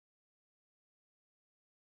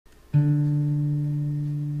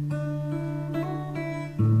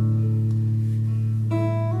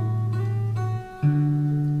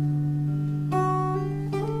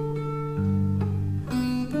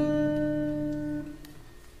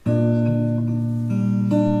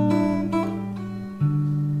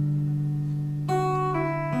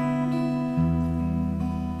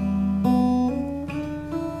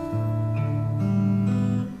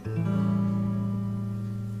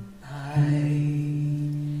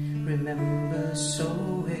Remember so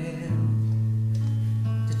well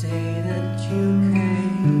the day that you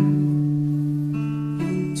came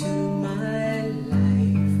into my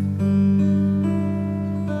life.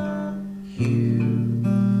 You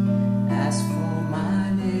asked for my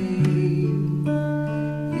name.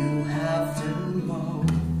 You have the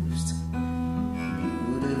most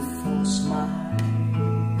beautiful smile.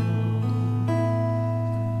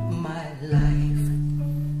 My life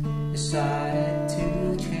decided to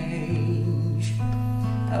change.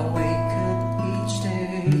 I wake up each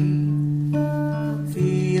day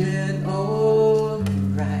feeling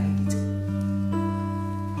alright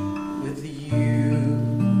with you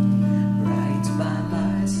right by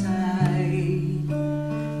my side.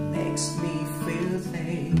 Makes me feel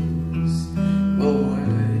things will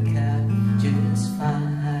work out just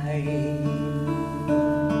fine.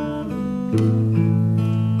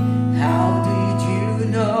 How did you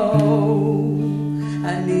know I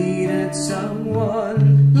needed someone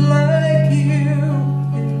like you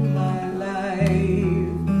in my life?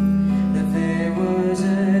 That there was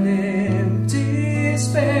an empty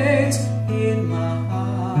space in my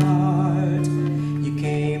heart. You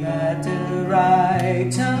came at the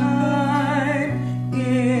right time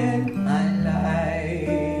in my life.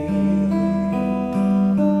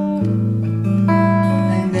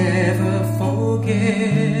 I never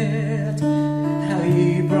forget how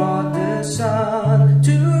you brought the sun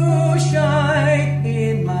to shine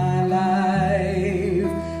in my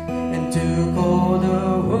life and took all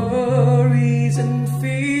the worries and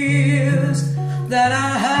fears that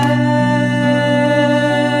I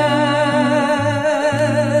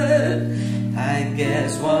had. I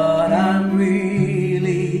guess what I'm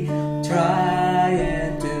really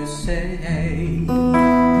trying to say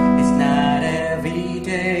is not every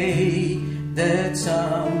day that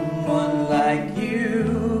someone like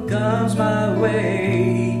you comes my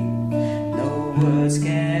way. No words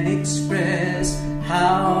can express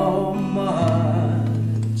how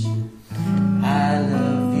much I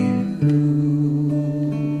love you.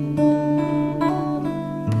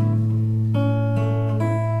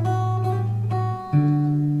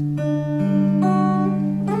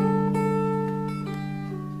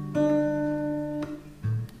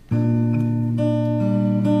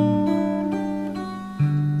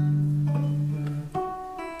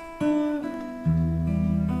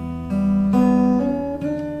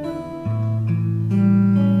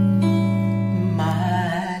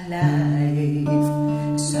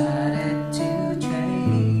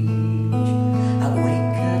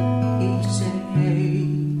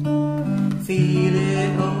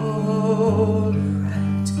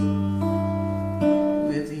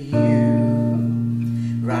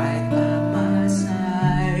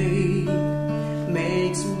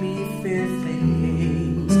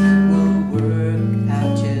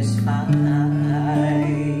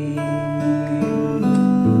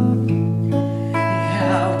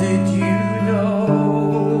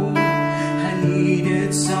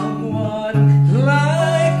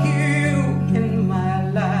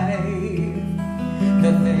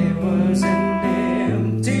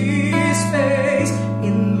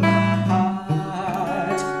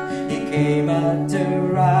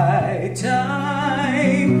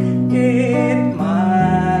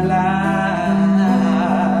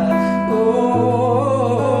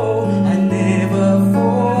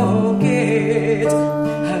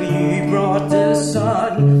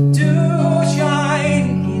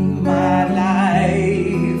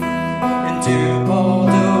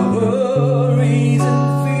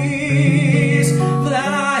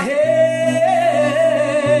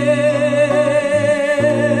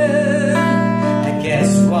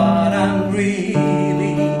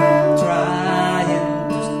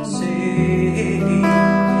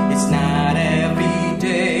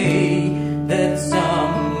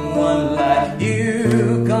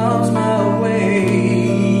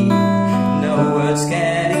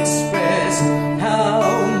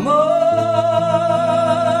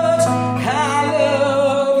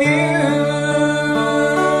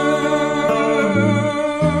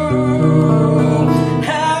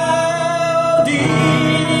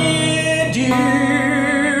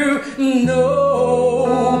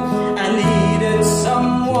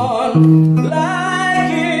 someone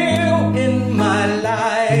like you in my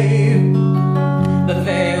life, but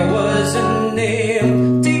there was an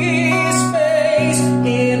empty space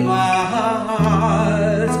in my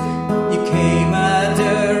heart. You came at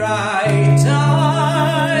the right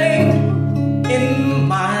time in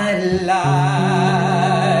my life.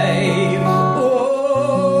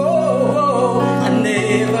 Oh, I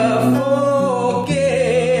never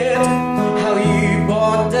forget how you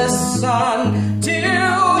brought the sun to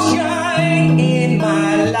shine in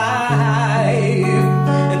my life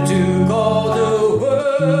and took all the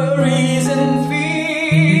worries and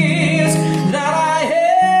fears that I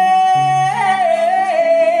had.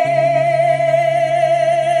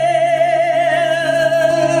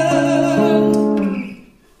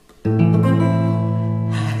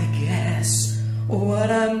 I guess what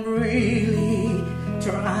I'm really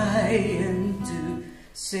trying to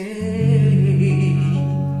say,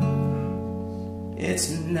 it's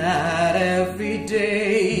not every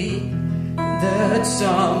day that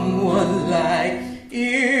someone like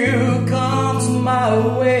you comes my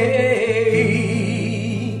way.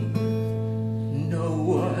 No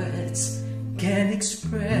words can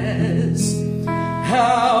express